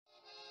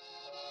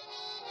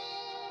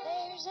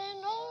There's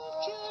an old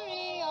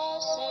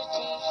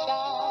curiosity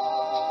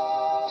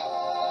shop.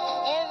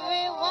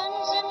 Every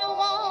once in a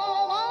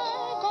while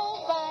I go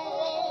by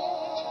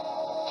there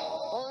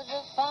for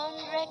the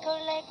fond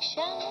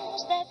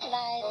recollections that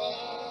lie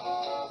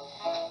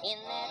there in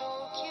that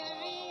old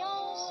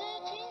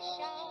curiosity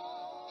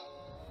shop.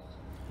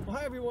 Well,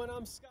 hi everyone,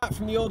 I'm Scott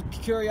from the Old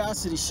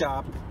Curiosity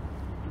Shop,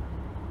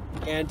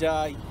 and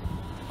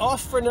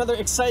off for another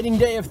exciting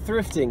day of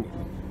thrifting.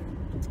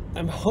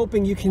 I'm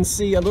hoping you can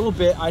see a little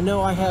bit. I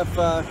know I have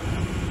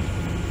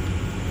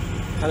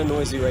kind of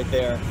noisy right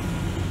there.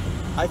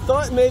 I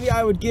thought maybe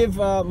I would give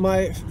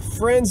my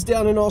friends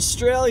down in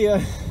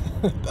Australia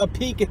a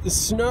peek at the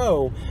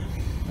snow.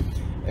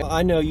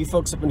 I know you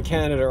folks up in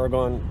Canada are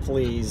going,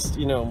 please,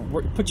 you know,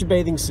 put your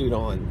bathing suit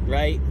on,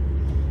 right?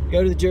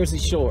 Go to the Jersey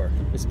Shore.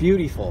 It's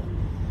beautiful.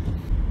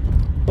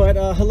 But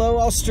hello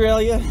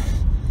Australia,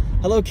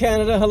 hello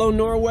Canada, hello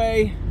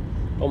Norway.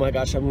 Oh my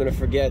gosh, I'm gonna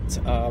forget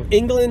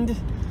England.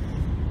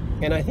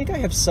 And I think I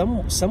have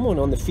someone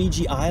on the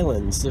Fiji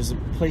Islands. There's a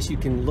place you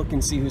can look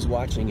and see who's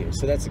watching you,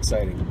 so that's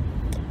exciting.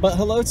 But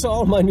hello to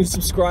all my new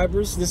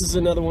subscribers. This is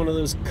another one of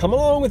those come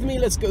along with me,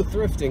 let's go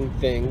thrifting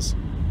things.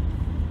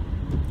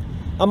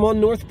 I'm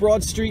on North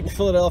Broad Street in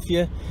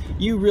Philadelphia.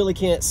 You really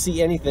can't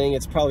see anything.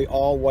 It's probably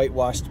all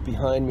whitewashed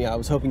behind me. I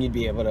was hoping you'd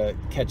be able to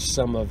catch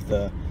some of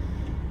the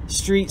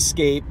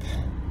streetscape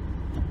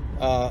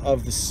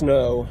of the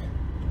snow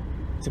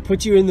to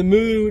put you in the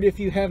mood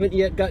if you haven't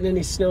yet gotten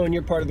any snow in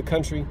your part of the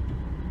country.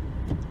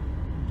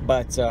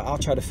 But I'll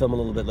try to film a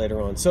little bit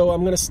later on. So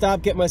I'm gonna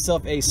stop, get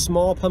myself a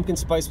small pumpkin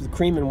spice with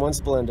cream in one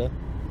Splenda.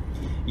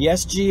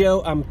 Yes,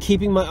 Geo, I'm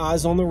keeping my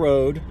eyes on the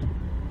road.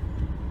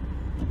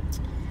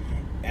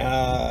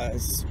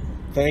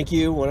 Thank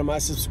you. One of my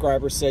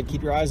subscribers said,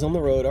 keep your eyes on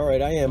the road. All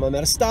right, I am. I'm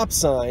at a stop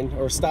sign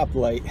or a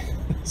stoplight.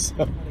 So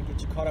I'm gonna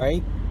get you caught up.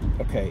 Right?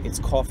 Okay, it's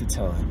coffee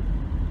time.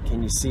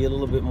 Can you see a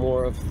little bit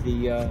more of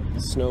the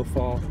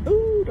snowfall?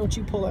 Ooh, don't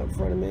you pull out in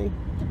front of me.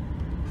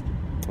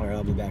 All right,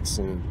 I'll be back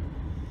soon.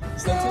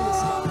 Stay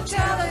tuned.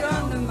 Tally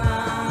on the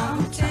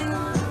mountain,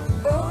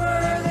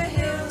 over the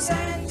hills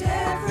and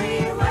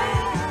everywhere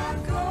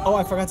I go. Oh,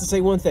 I forgot to say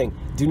one thing.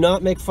 Do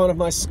not make fun of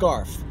my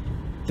scarf.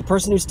 The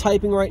person who's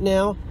typing right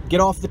now,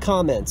 get off the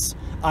comments.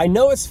 I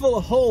know it's full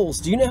of holes.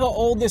 Do you know how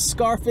old this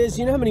scarf is?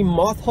 Do you know how many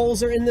moth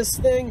holes are in this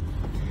thing?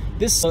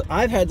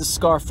 I've had the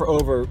scarf for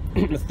over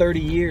 30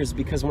 years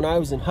because when I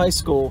was in high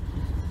school,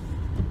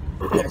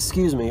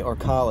 excuse me, or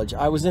college,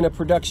 I was in a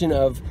production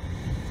of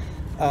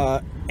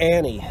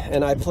Annie,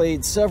 and I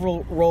played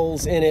several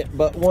roles in it,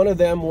 but one of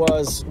them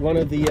was one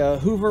of the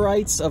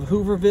Hooverites of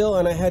Hooverville,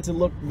 and I had to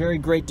look very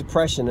Great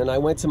Depression, and I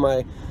went to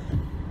my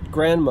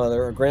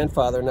grandmother or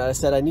grandfather and I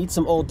said, I need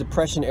some old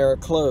Depression era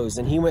clothes,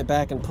 and he went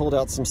back and pulled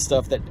out some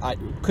stuff that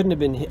couldn't have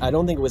been, I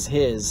don't think it was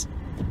his.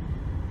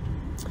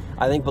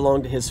 I think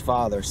belonged to his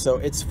father. So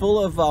it's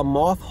full of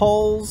moth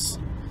holes.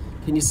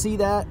 Can you see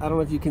that? I don't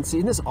know if you can see.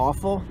 Isn't this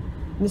awful?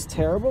 Isn't this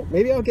terrible?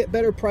 Maybe I'll get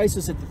better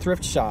prices at the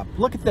thrift shop.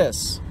 Look at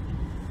this.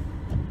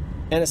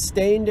 And a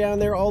stain down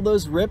there, all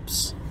those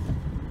rips.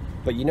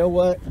 But you know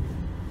what?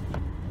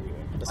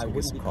 I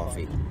want some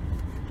coffee.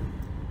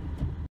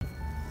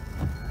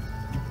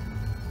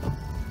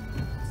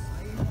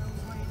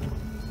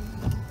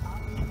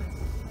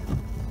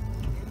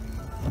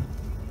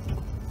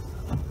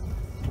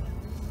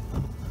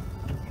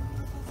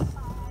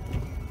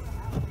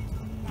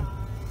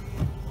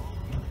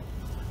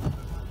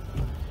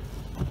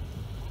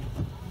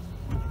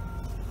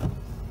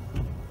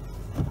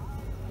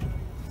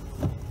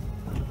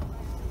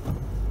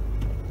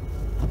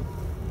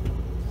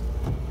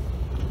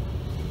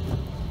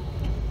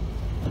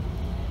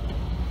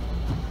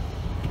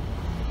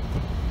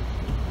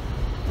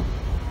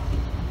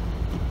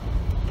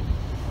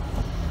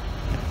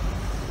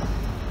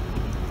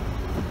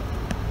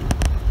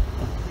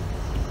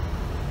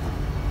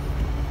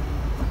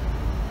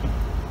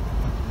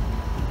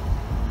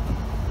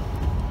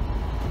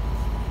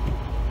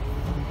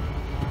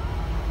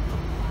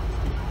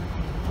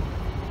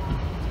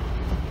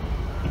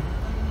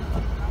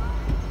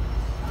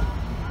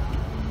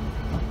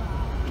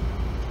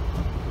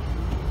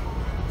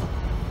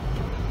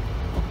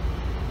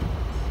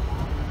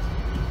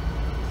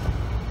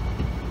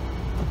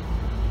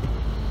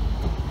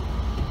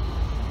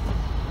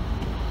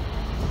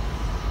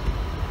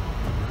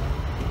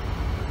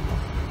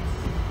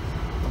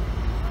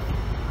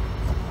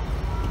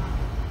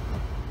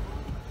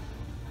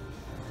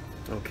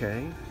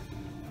 Okay,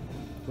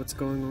 what's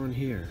going on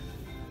here?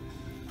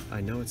 I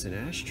know it's an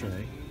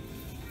ashtray.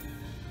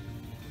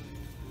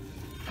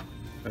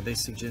 Are they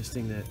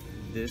suggesting that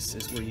this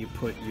is where you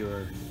put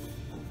your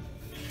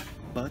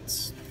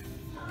butts?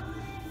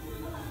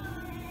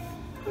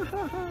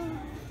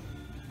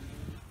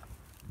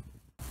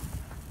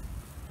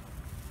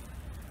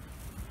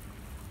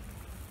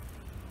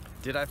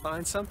 Did I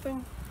find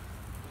something?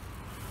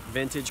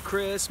 Vintage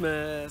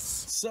Christmas.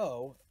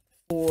 So,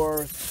 for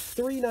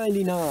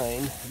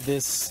 $3.99,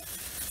 this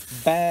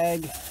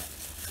bag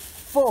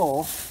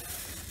full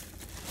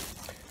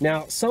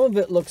Now, some of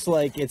it looks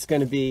like it's going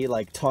to be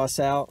like toss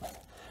out.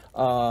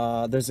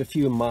 There's a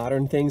few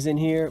modern things in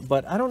here,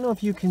 but I don't know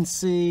if you can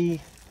see.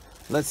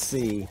 Let's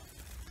see.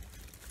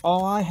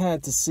 All I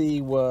had to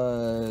see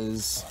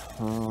was,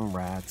 oh,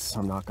 rats.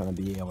 I'm not going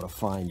to be able to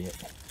find it.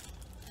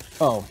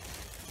 Oh,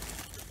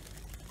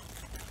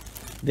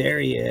 there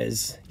he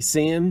is. You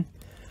see him?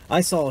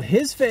 I saw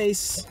his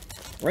face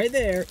right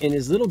there in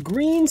his little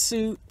green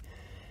suit.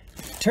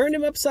 Turned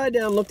him upside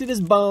down, looked at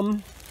his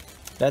bum.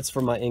 That's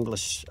for my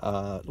English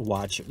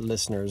watch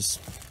listeners.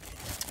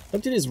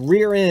 Looked at his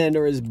rear end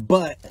or his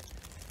butt,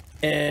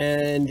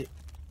 and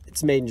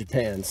it's made in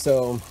Japan.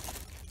 So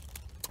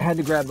I had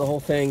to grab the whole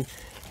thing.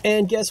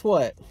 And guess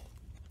what?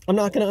 I'm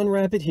not going to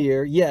unwrap it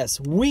here. Yes,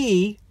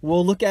 we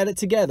will look at it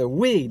together.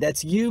 We,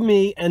 that's you,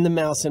 me, and the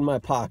mouse in my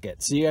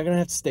pocket. So you're going to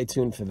have to stay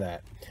tuned for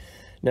that.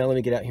 Now let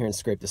me get out here and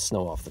scrape the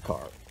snow off the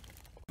car.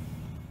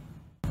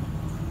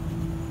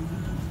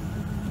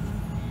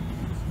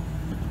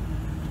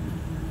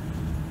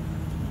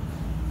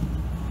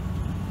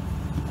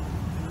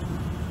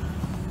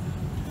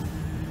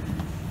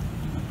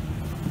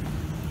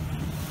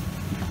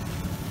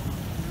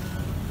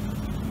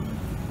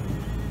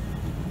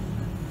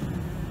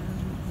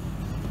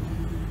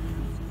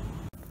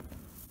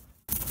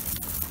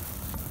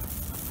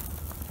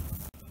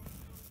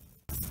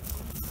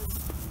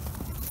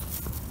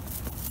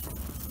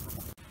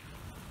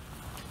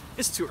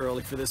 It's too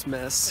early for this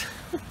mess.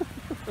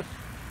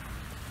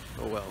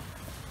 Oh well.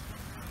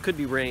 Could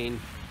be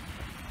rain.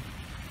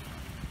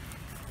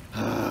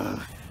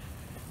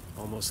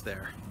 Almost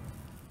there.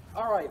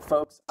 All right,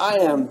 folks, I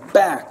am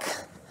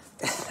back.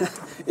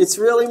 It's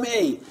really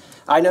me.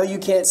 I know you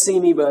can't see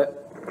me,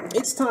 but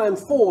it's time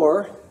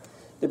for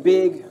the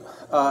big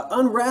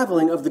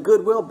unraveling of the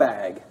Goodwill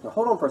bag. Now,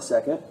 hold on for a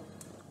second.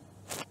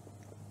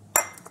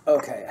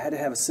 Okay, I had to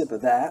have a sip of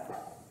that.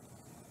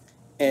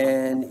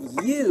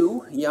 And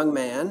you, young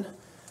man,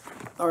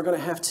 are going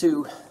to have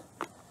to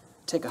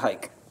take a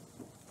hike.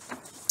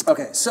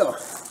 Okay, so,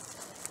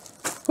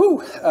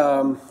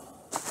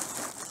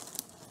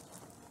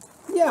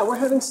 yeah, we're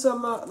having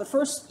some, the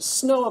first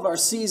snow of our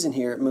season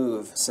here at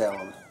Move,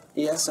 Salem.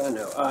 Yes, I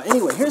know.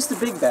 Anyway, here's the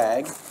big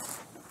bag.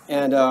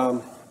 And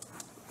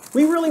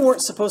we really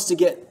weren't supposed to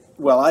get,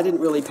 well, I didn't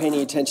really pay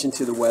any attention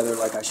to the weather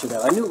like I should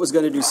have. I knew it was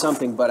going to do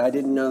something, but I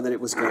didn't know that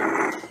it was going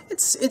to.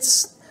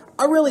 It's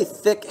a really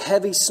thick,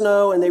 heavy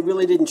snow, and they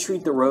really didn't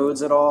treat the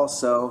roads at all,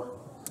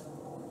 so,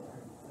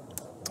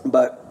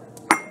 but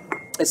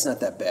it's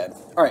not that bad.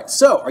 All right,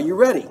 so are you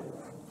ready?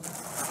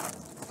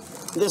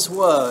 This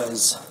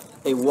was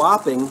a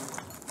whopping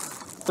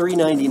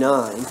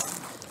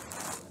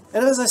 $3.99,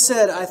 and as I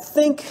said, I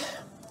think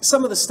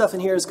some of the stuff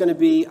in here is going to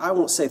be, I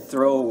won't say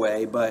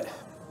throwaway, but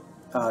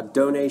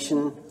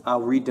donation.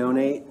 I'll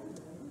redonate,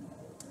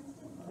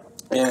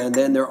 and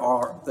then there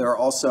are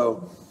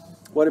also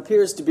what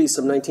appears to be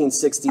some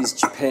 1960s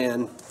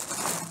Japan,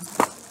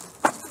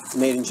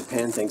 made in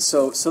Japan things.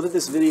 So that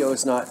this video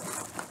is not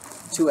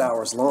 2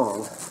 hours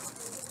long,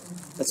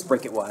 let's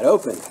break it wide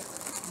open.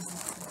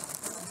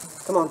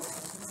 Come on.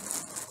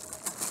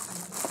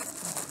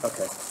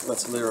 Okay,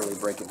 let's literally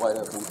break it wide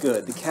open.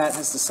 Good. The cat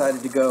has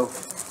decided to go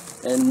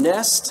and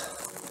nest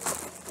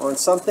on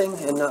something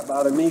and not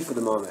bother me for the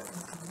moment.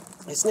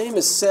 His name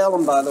is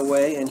Salem, by the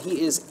way, and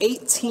he is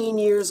 18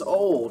 years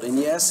old. And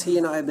yes, he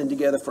and I have been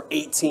together for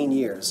 18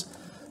 years.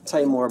 I'll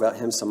tell you more about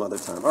him some other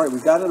time. All right,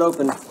 we've got it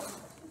open.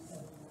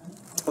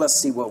 Let's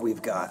see what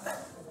we've got.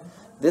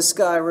 This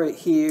guy right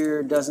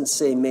here doesn't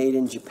say made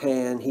in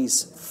Japan.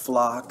 He's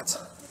flocked.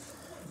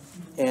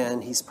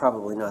 And he's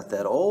probably not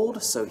that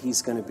old, so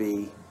he's going to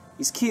be,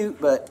 he's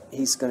cute, but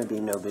he's going to be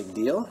no big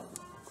deal.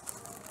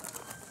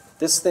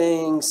 This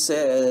thing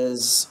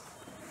says,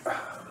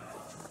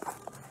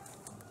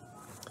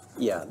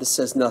 yeah, this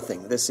says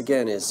nothing. This,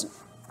 again, is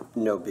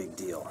no big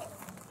deal.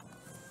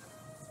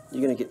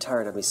 You're going to get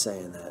tired of me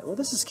saying that. Well,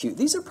 this is cute.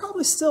 These are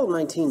probably still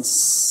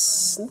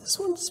this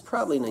one's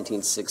probably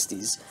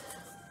 1960s.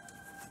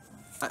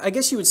 I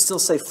guess you would still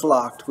say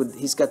flocked.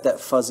 He's got that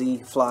fuzzy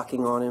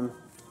flocking on him.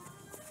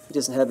 He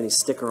doesn't have any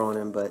sticker on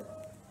him,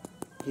 but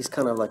he's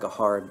kind of like a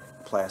hard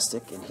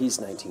plastic, and he's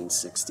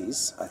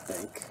 1960s, I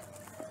think.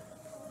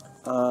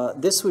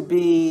 This would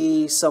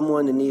be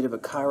someone in need of a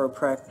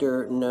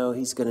chiropractor. No,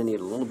 he's going to need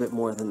a little bit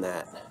more than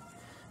that.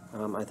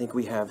 I think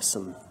we have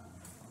some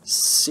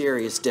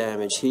serious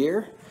damage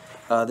here.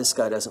 This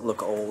guy doesn't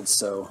look old,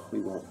 so we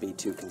won't be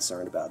too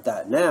concerned about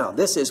that. Now,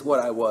 this is what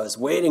I was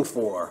waiting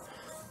for.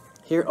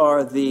 Here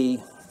are the,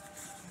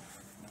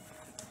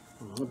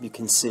 I hope you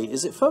can see,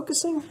 is it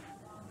focusing?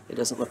 It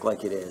doesn't look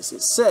like it is.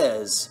 It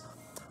says,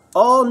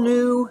 all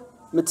new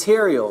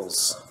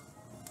materials.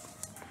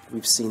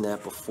 We've seen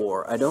that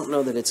before. I don't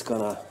know that it's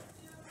gonna,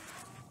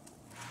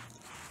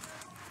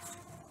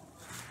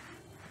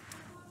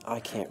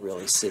 I can't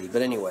really see,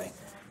 but anyway,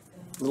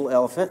 little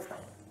elephant.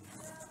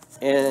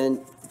 And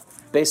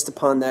based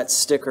upon that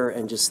sticker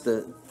and just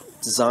the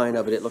design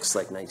of it, it looks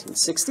like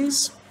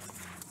 1960s.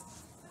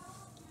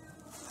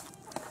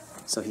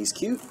 So he's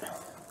cute.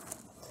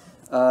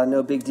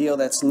 No big deal,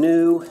 that's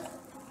new.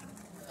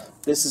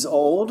 This is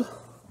old.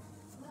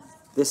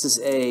 This is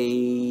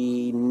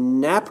a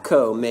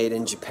Napco made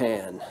in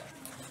Japan.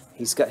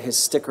 He's got his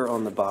sticker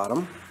on the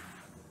bottom.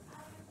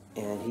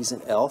 And he's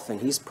an elf,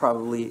 and he's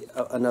probably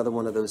another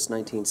one of those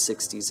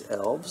 1960s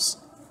elves.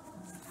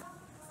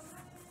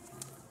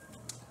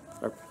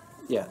 Or,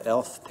 yeah,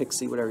 elf,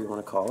 pixie, whatever you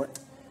want to call it.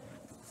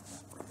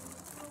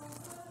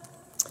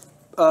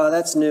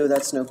 That's new,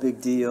 that's no big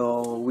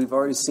deal. We've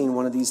already seen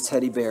one of these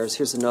teddy bears.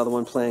 Here's another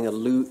one playing a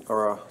lute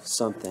or a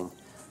something.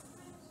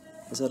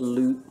 Is that a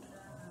lute?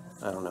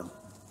 I don't know.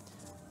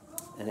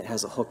 And it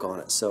has a hook on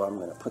it, so I'm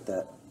going to put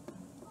that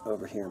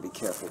over here and be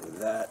careful with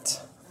that.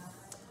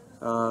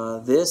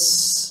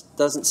 This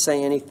doesn't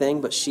say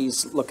anything, but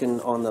she's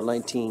looking on the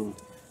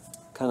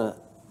kind of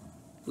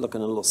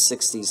looking a little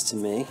 60s to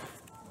me.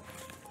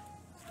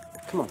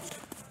 Come on.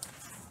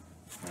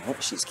 All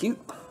right, she's cute.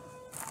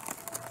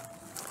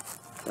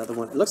 Another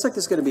one. It looks like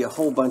there's going to be a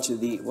whole bunch of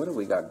these. What do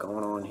we got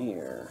going on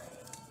here?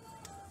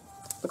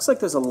 Looks like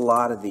there's a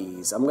lot of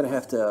these. I'm going to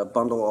have to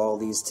bundle all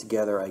these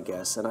together, I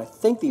guess. And I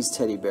think these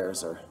teddy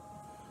bears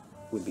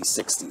would be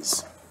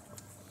 60s.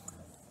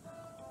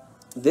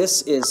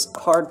 This is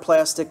hard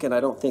plastic, and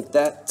I don't think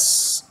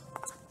that's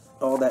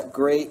all that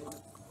great.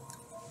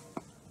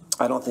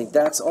 I don't think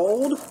that's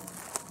old.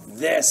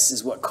 This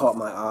is what caught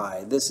my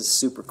eye. This is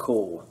super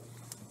cool.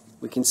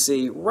 We can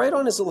see right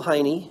on his little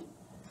hiney,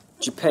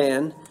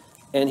 Japan,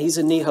 and he's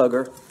a knee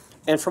hugger.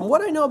 And from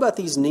what I know about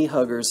these knee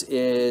huggers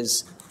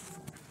is,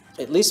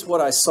 at least what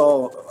I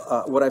saw,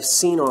 what I've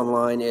seen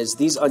online is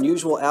these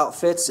unusual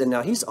outfits. And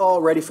now he's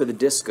all ready for the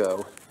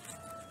disco.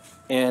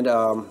 And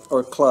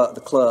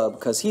the club,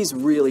 because he's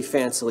really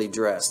fancily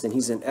dressed, and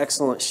he's in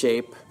excellent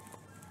shape.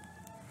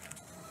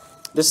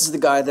 This is the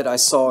guy that I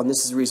saw, and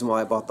this is the reason why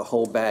I bought the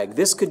whole bag.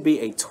 This could be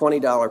a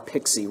 $20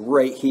 pixie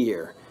right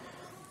here,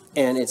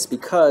 and it's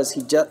because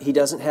he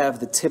doesn't have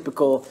the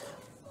typical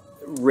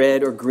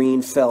red or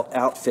green felt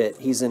outfit.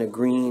 He's in a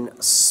green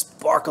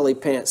sparkly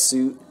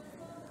pantsuit.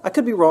 I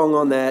could be wrong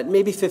on that,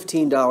 maybe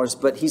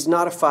 $15, but he's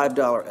not a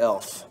 $5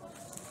 elf,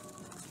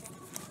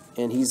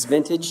 and he's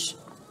vintage.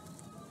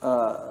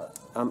 Yeah,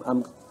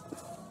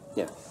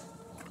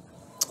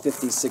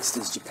 50s,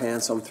 60s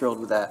Japan, so I'm thrilled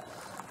with that.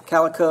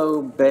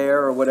 Calico bear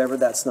or whatever,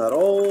 that's not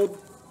old.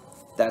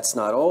 That's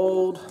not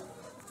old.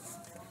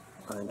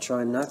 I'm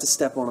trying not to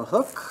step on a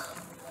hook.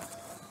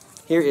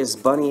 Here is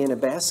Bunny in a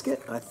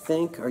Basket, I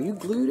think. Are you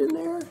glued in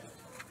there?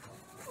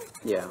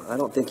 Yeah, I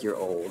don't think you're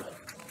old.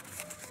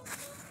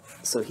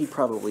 So he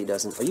probably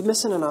doesn't. Are you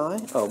missing an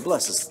eye? Oh,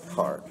 bless his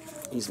heart.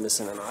 He's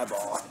missing an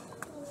eyeball.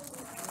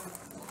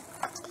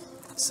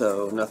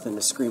 So nothing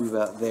to scream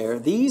about there.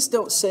 These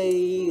don't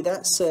say,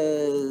 that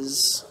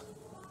says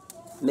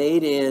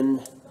made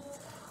in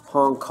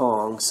Hong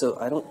Kong. So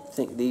I don't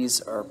think these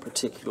are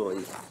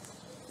particularly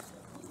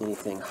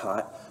anything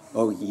hot.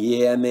 Oh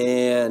yeah,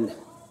 man.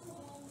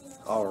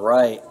 All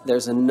right,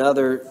 there's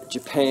another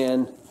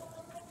Japan.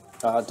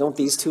 Don't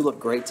these two look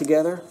great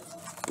together?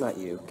 Not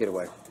you, get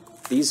away.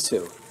 These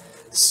two,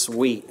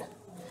 sweet.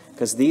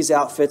 Because these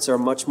outfits are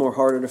much more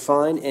harder to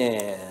find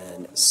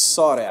and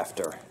sought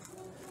after.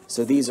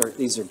 So these are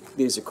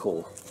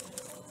cool.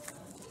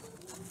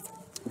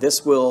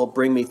 This will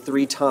bring me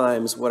 3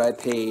 times what I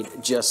paid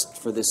just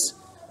for this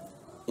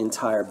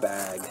entire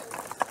bag.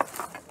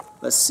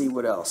 Let's see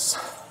what else.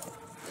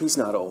 He's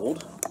not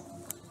old.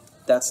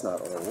 That's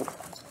not old.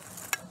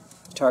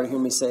 Tired of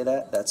hearing me say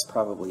that? That's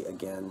probably,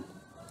 again,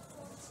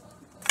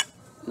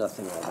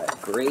 nothing all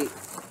that great.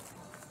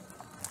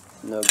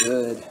 No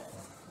good.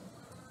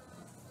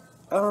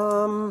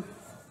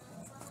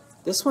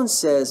 This one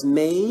says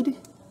made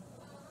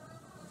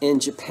in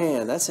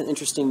Japan. That's an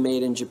interesting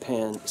made in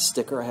Japan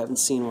sticker. I haven't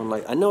seen one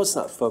like, I know it's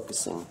not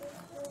focusing.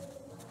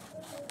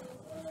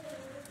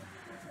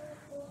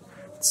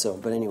 So,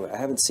 but anyway, I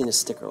haven't seen a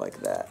sticker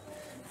like that.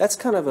 That's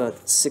kind of a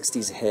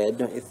 60s head,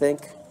 don't you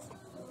think?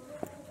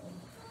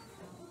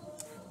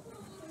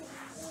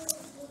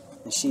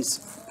 And she's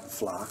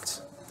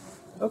flocked.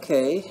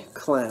 Okay,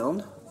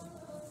 clown.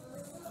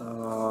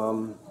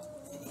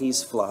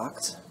 He's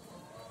flocked.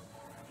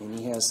 And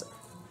he has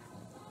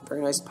a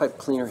very nice pipe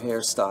cleaner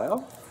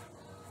hairstyle.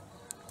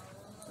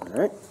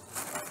 Alright.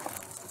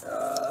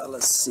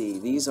 Let's see.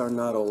 These are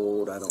not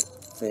old, I don't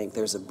think.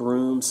 There's a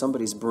broom,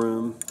 somebody's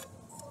broom.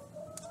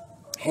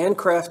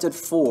 Handcrafted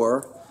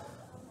for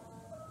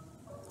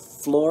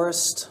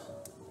florist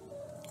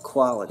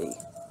quality.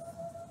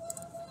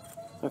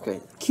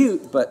 Okay,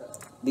 cute,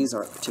 but these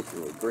aren't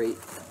particularly great.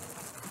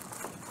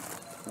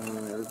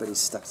 Everybody's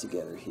stuck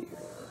together here.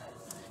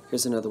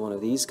 Here's another one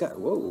of these guys.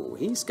 Whoa,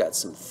 he's got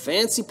some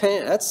fancy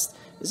pants.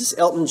 Is this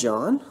Elton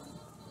John?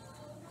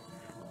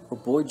 Or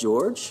Boy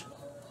George?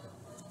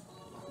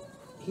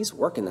 He's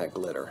working that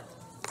glitter.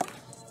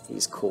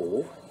 He's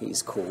cool.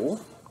 He's cool.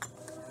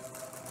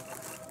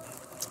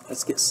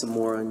 Let's get some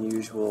more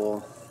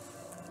unusual.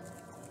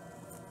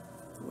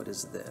 What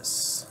is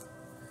this?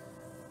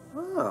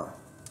 Oh,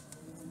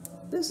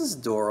 this is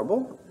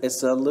adorable.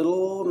 It's a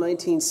little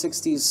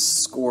 1960s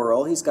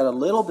squirrel. He's got a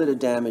little bit of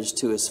damage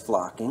to his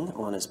flocking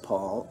on his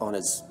paw, on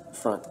his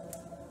front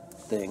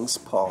things,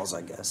 Paul's,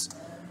 I guess.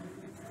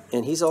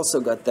 And he's also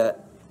got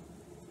that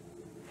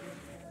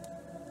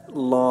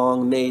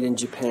long made in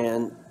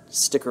Japan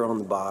sticker on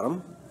the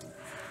bottom.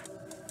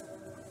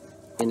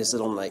 And his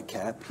little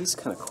nightcap. He's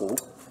kind of cool.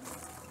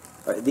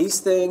 All right, these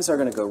things are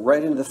going to go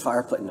right into the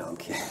fireplace. No, I'm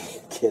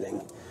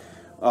kidding.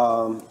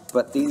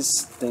 But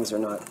these things are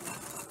not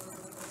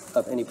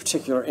of any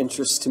particular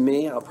interest to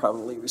me. I'll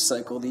probably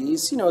recycle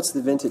these. You know, it's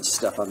the vintage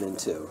stuff I'm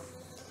into.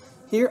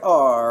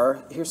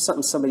 Here's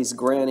something somebody's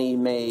granny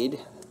made.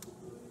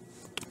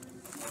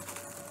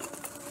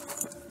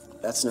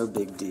 That's no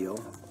big deal.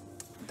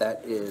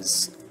 That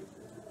is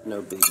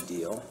no big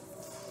deal.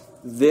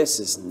 This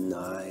is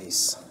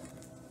nice.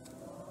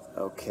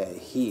 Okay,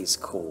 he's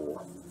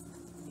cool.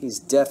 He's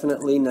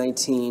definitely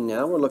 19.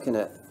 Now we're looking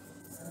at,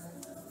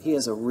 he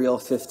has a real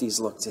 50s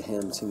look to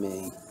him, to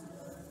me.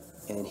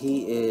 And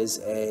he is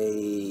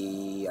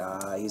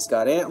he's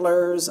got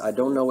antlers. I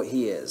don't know what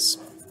he is.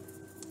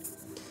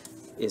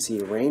 Is he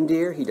a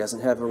reindeer? He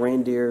doesn't have a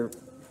reindeer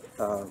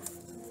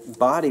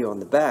body on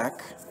the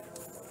back.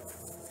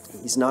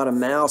 He's not a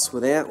mouse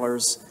with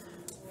antlers.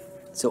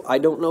 So I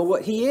don't know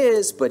what he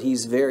is, but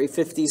he's very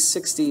 50s,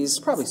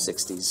 60s, probably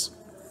 60s.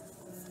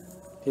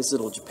 His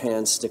little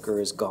Japan sticker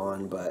is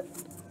gone, but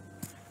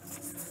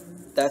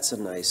that's a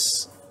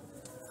nice,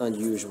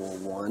 unusual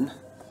one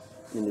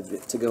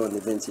to go in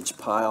the vintage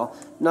pile.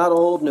 Not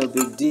old, no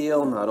big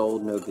deal. Not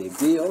old, no big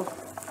deal.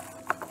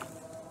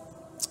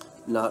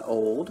 Not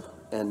old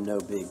and no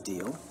big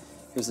deal.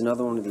 Here's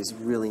another one of these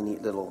really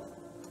neat little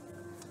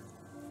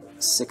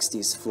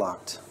 60s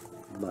flocked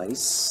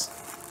mice.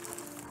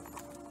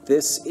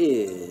 This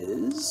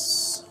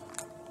is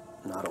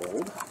not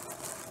old.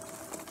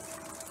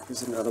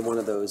 Here's another one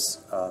of those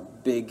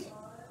big-headed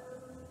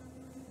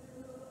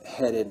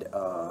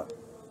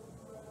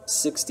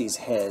 60s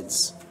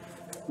heads.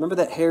 Remember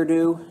that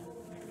hairdo?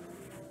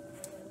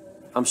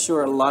 I'm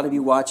sure a lot of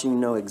you watching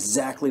know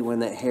exactly when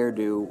that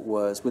hairdo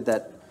was,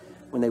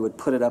 when they would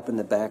put it up in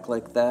the back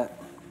like that.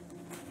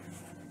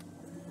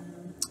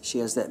 She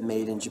has that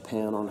made in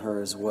Japan on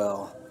her as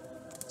well.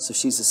 So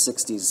she's a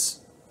 60s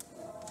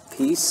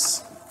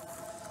piece.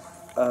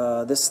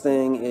 This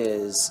thing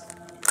is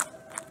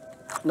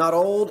not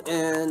old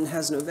and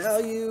has no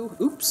value.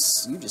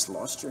 Oops, you just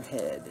lost your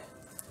head.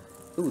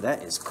 Ooh,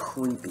 that is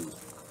creepy.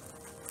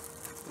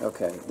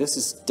 Okay, this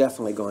is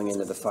definitely going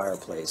into the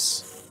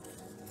fireplace.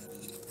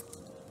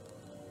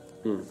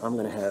 I'm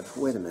gonna have,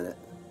 wait a minute.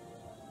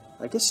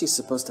 I guess she's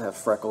supposed to have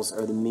freckles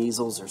or the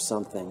measles or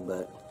something,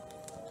 but,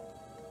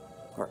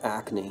 or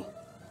acne.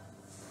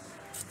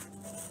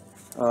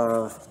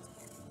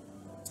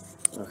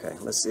 Okay,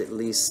 let's at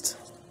least,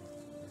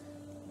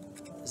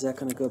 is that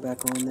gonna go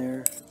back on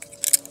there?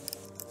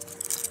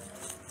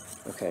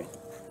 Okay.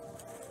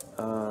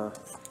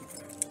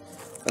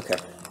 Okay.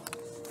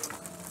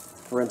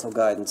 Parental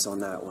guidance on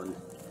that one.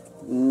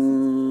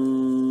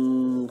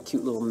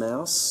 Cute little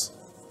mouse.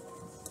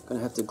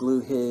 Gonna have to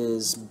glue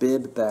his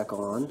bib back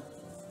on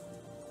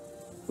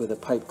with a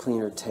pipe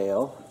cleaner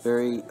tail.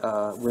 Very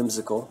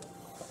whimsical.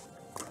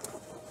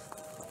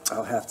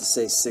 I'll have to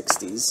say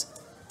 60s.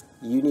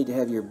 You need to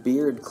have your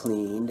beard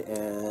cleaned,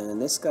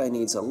 and this guy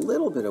needs a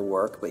little bit of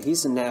work, but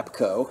he's a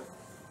Napco.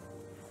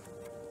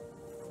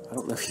 I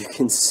don't know if you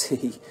can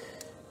see.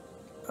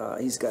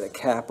 He's got a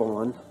cap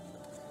on,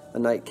 a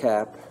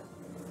nightcap.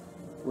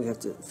 We have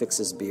to fix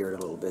his beard a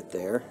little bit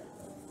there.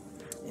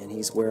 And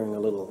he's wearing a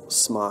little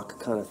smock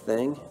kind of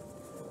thing.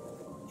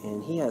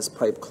 And he has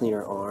pipe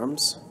cleaner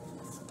arms.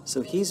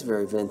 So he's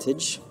very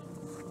vintage.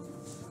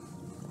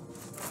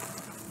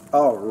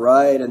 All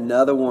right,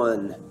 another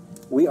one.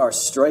 We are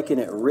striking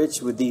it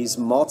rich with these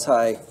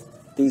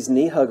these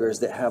knee huggers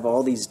that have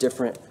all these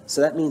different,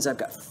 so that means I've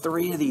got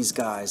 3 of these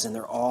guys and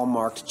they're all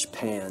marked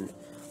Japan.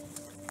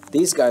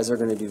 These guys are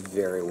going to do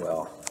very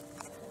well.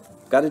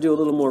 Got to do a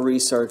little more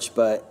research,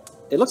 but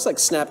it looks like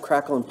Snap,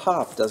 Crackle, and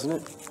Pop, doesn't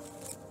it?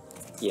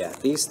 Yeah,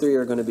 these 3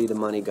 are going to be the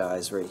money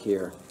guys right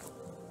here.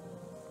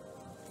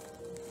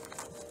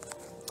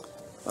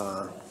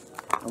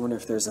 I wonder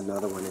if there's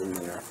another one in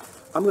there.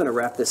 I'm going to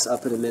wrap this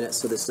up in a minute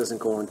so this doesn't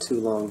go on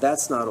too long.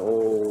 That's not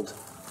old.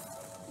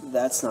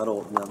 That's not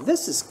old. Now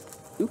this is,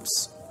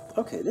 oops.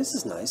 Okay, this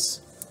is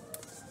nice.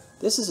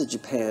 This is a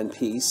Japan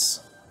piece.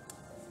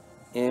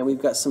 And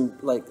we've got some,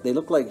 like, they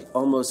look like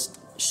almost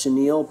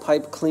chenille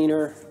pipe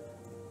cleaner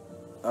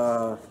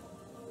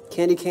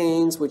candy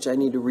canes, which I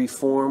need to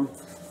reform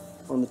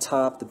on the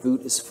top. The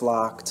boot is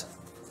flocked.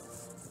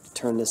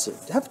 Turn this, I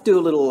have to do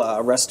a little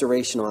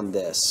restoration on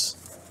this.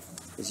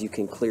 As you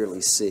can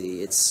clearly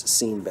see, it's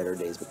seen better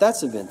days, but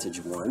that's a vintage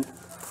one.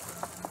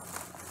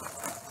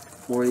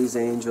 More of these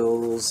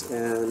angels,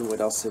 and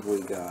what else have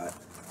we got?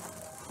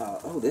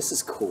 Oh, this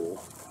is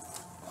cool.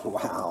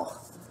 Wow.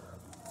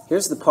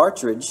 Here's the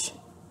partridge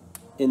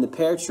in the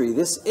pear tree.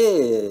 This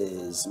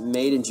is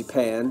made in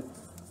Japan.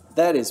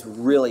 That is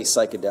really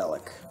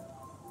psychedelic.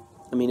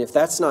 I mean, if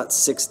that's not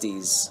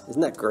 60s,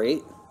 isn't that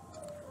great?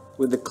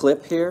 With the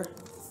clip here.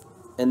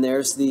 And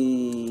there's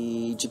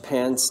the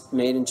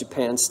made in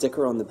Japan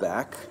sticker on the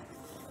back.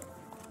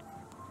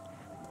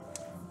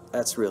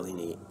 That's really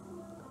neat.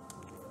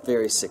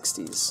 Very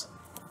 60s,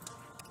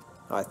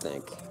 I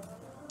think.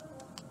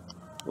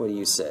 What do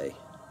you say?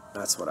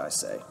 That's what I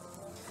say.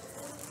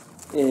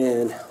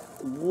 And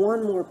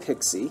one more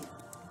pixie.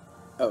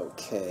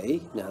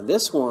 Okay, now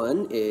this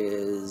one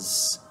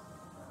is,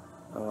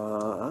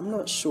 I'm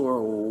not sure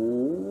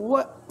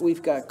what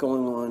we've got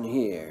going on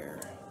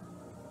here.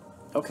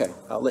 Okay,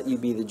 I'll let you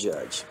be the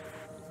judge.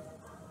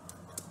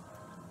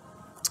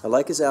 I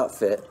like his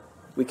outfit.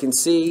 We can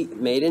see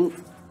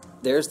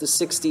there's the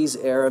 60s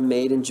era,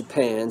 made in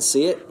Japan.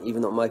 See it?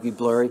 Even though it might be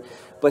blurry.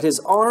 But his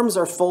arms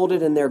are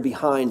folded and they're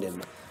behind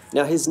him.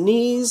 Now his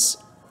knees,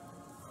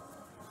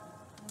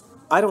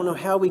 I don't know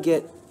how we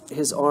get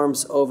his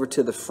arms over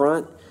to the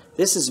front.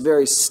 This is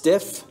very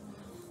stiff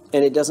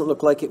and it doesn't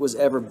look like it was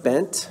ever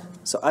bent.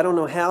 So I don't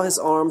know how his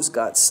arms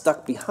got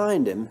stuck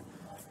behind him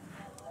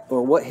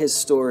or what his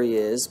story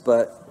is,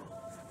 but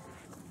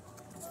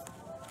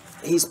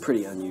he's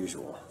pretty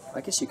unusual.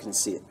 I guess you can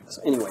see it.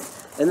 So anyway,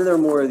 and then there are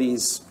more of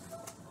these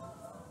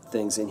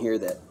things in here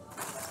that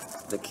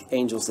the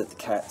angels that the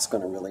cat's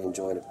going to really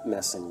enjoy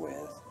messing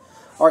with.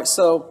 All right,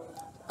 so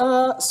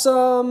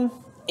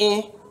some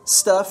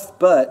stuff,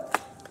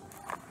 but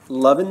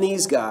loving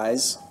these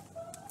guys.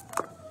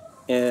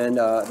 And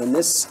then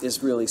this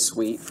is really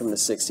sweet from the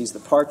 60s. The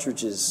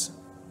partridge is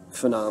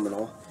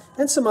phenomenal.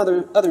 And some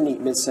other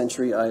neat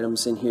mid-century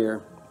items in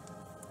here.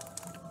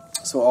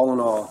 So all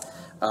in all,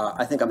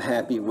 I think I'm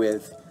happy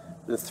with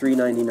the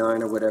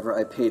 $3.99 or whatever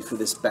I paid for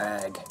this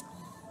bag.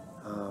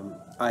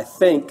 I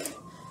think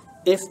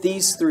if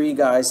these three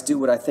guys do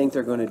what I think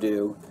they're going to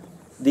do,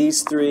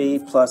 these three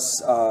plus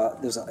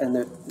there's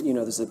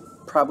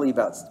probably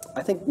about,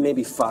 I think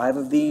maybe 5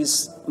 of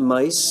these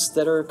mice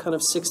that are kind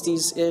of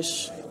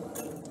 60s-ish.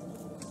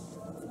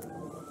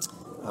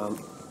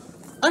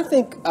 I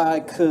think I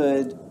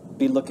could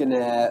be looking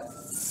at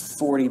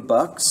 40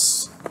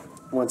 bucks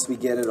once we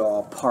get it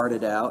all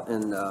parted out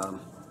and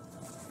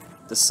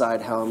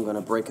decide how I'm going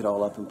to break it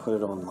all up and put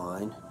it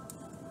online.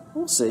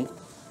 We'll see.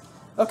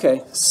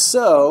 Okay,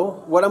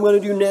 so what I'm going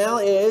to do now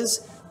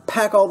is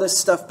pack all this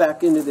stuff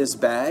back into this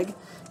bag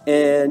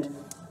and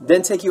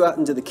then take you out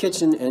into the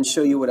kitchen and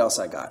show you what else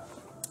I got.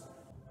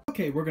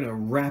 Okay, we're going to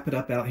wrap it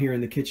up out here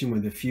in the kitchen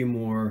with a few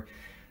more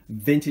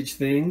vintage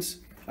things.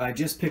 I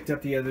just picked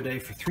up the other day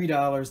for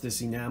 $3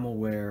 this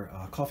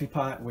enamelware coffee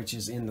pot, which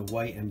is in the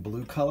white and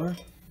blue color.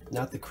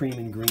 Not the cream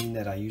and green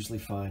that I usually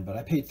find, but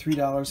I paid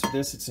 $3 for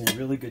this. It's in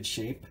really good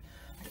shape.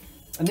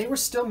 And they were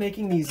still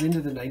making these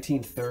into the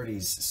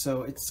 1930s,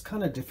 so it's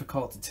kind of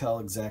difficult to tell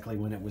exactly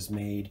when it was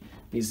made.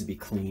 It needs to be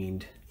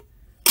cleaned,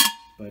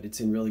 but it's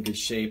in really good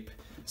shape.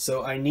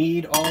 So I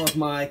need all of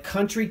my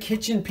country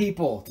kitchen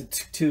people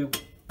to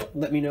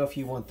let me know if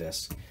you want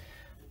this.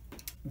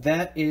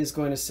 That is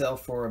going to sell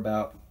for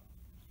about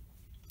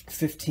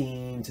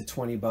 15 to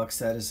 20 bucks.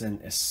 That is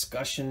an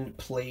escutcheon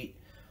plate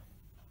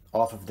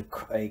off of the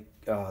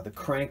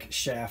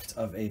crankshaft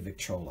of a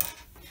Victrola.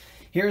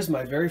 Here's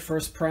my very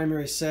first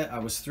primary set. I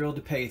was thrilled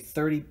to pay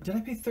 30. Did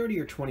I pay 30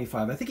 or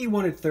 25? I think he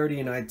wanted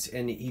 30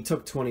 and he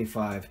took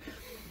 25.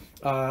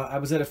 I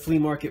was at a flea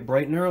market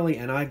bright and early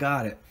and I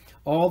got it.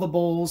 All the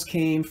bowls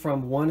came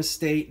from one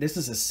estate. This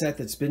is a set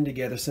that's been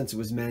together since it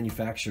was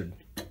manufactured.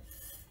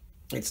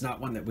 It's not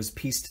one that was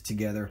pieced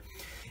together.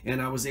 And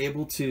I was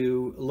able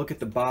to look at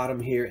the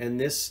bottom here, and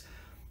this,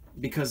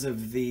 because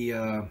of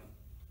the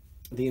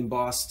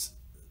embossed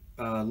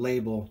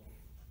label,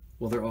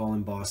 well, they're all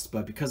embossed,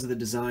 but because of the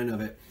design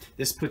of it,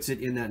 this puts it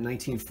in that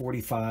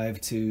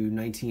 1945 to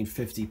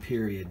 1950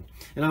 period.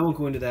 And I won't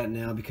go into that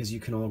now because you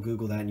can all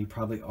Google that, and you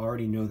probably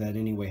already know that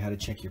anyway, how to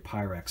check your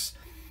Pyrex.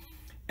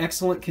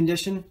 Excellent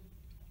condition,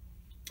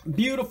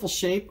 beautiful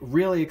shape,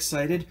 really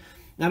excited.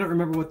 I don't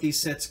remember what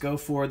these sets go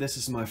for. This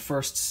is my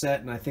first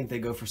set, and I think they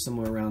go for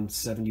somewhere around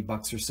 70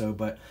 bucks or so,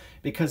 but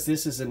because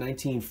this is a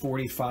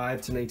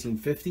 1945 to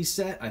 1950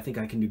 set, I think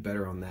I can do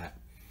better on that.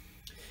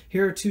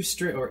 Here are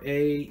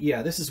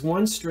this is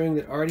one string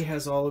that already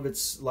has all of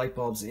its light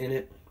bulbs in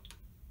it.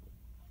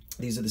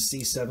 These are the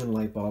C7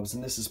 light bulbs,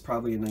 and this is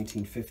probably a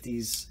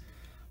 1950s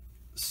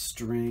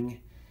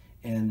string.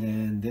 And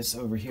then this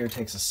over here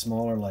takes a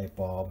smaller light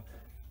bulb.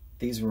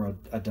 These were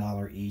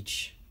 $1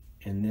 each.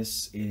 And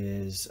this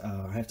is,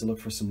 I have to look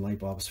for some light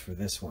bulbs for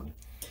this one.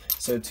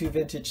 So 2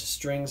 vintage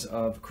strings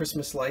of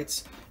Christmas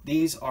lights.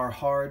 These are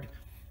hard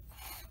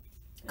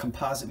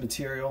composite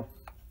material,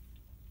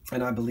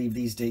 and I believe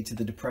these date to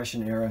the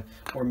Depression era,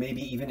 or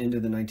maybe even into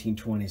the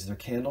 1920s. They're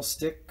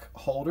candlestick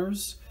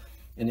holders,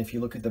 and if you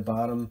look at the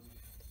bottom,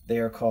 they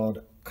are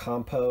called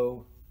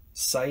composite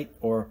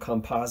or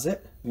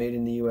composite, made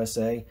in the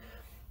USA.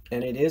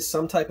 And it is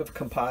some type of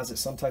composite,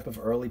 some type of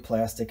early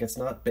plastic. It's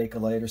not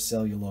Bakelite or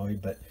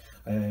celluloid, but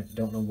I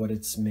don't know what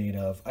it's made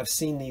of. I've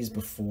seen these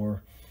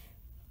before,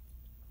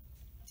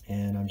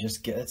 and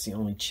that's the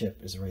only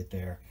chip is right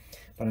there.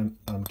 But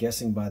I'm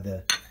guessing by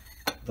the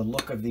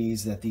look of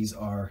these that these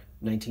are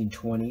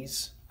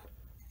 1920s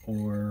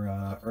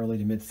or early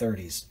to mid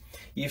 30s.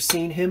 You've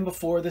seen him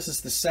before. This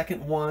is the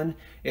second one.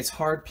 It's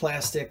hard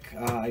plastic.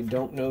 I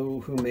don't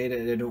know who made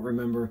it. I don't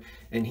remember.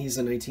 And he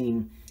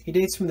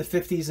dates from the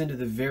 50s into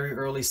the very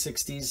early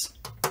 60s.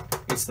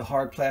 It's the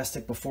hard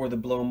plastic before the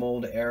blow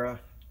mold era.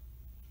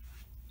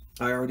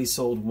 I already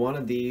sold one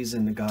of these,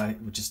 and the guy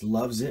who just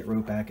loves it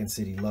wrote back and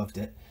said he loved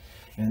it.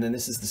 And then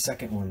this is the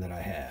second one that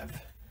I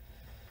have.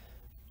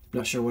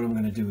 Not sure what I'm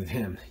going to do with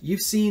him.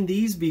 You've seen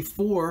these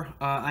before.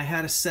 I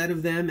had a set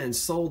of them and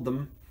sold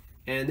them.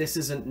 And this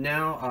isn't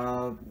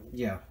now.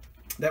 Yeah,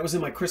 that was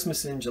in my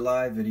Christmas in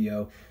July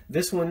video.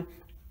 This one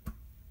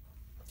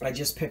I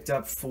just picked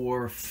up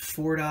for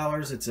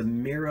 $4. It's a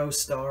Miro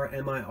Star,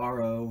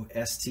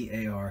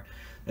 M-I-R-O-S-T-A-R.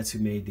 That's who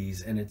made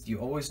these. And you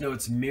always know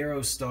it's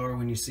Miro Star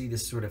when you see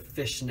this sort of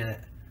fishnet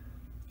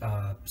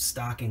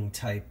stocking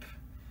type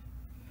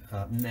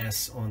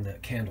mess on the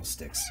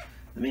candlesticks.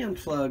 Let me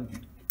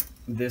unplug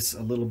this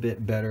a little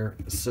bit better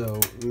so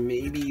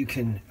maybe you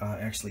can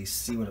actually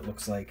see what it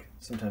looks like.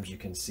 Sometimes you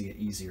can see it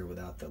easier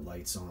without the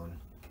lights on.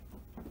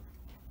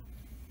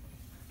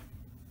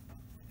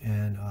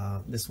 And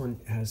this one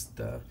has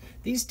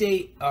these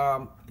date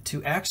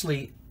to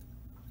actually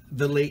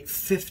the late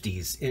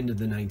 50s into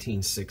the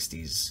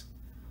 1960s.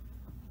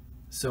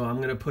 So I'm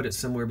going to put it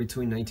somewhere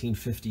between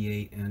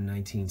 1958 and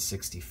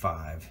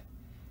 1965.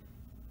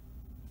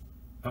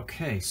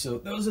 Okay, so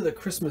those are the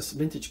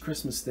vintage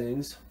Christmas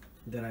things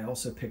that I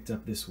also picked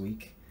up this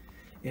week.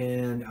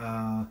 And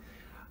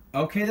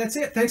okay, that's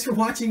it. Thanks for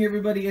watching,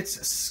 everybody.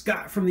 It's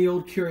Scott from the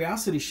Old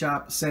Curiosity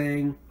Shop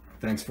saying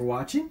thanks for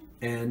watching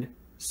and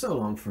so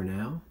long for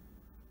now.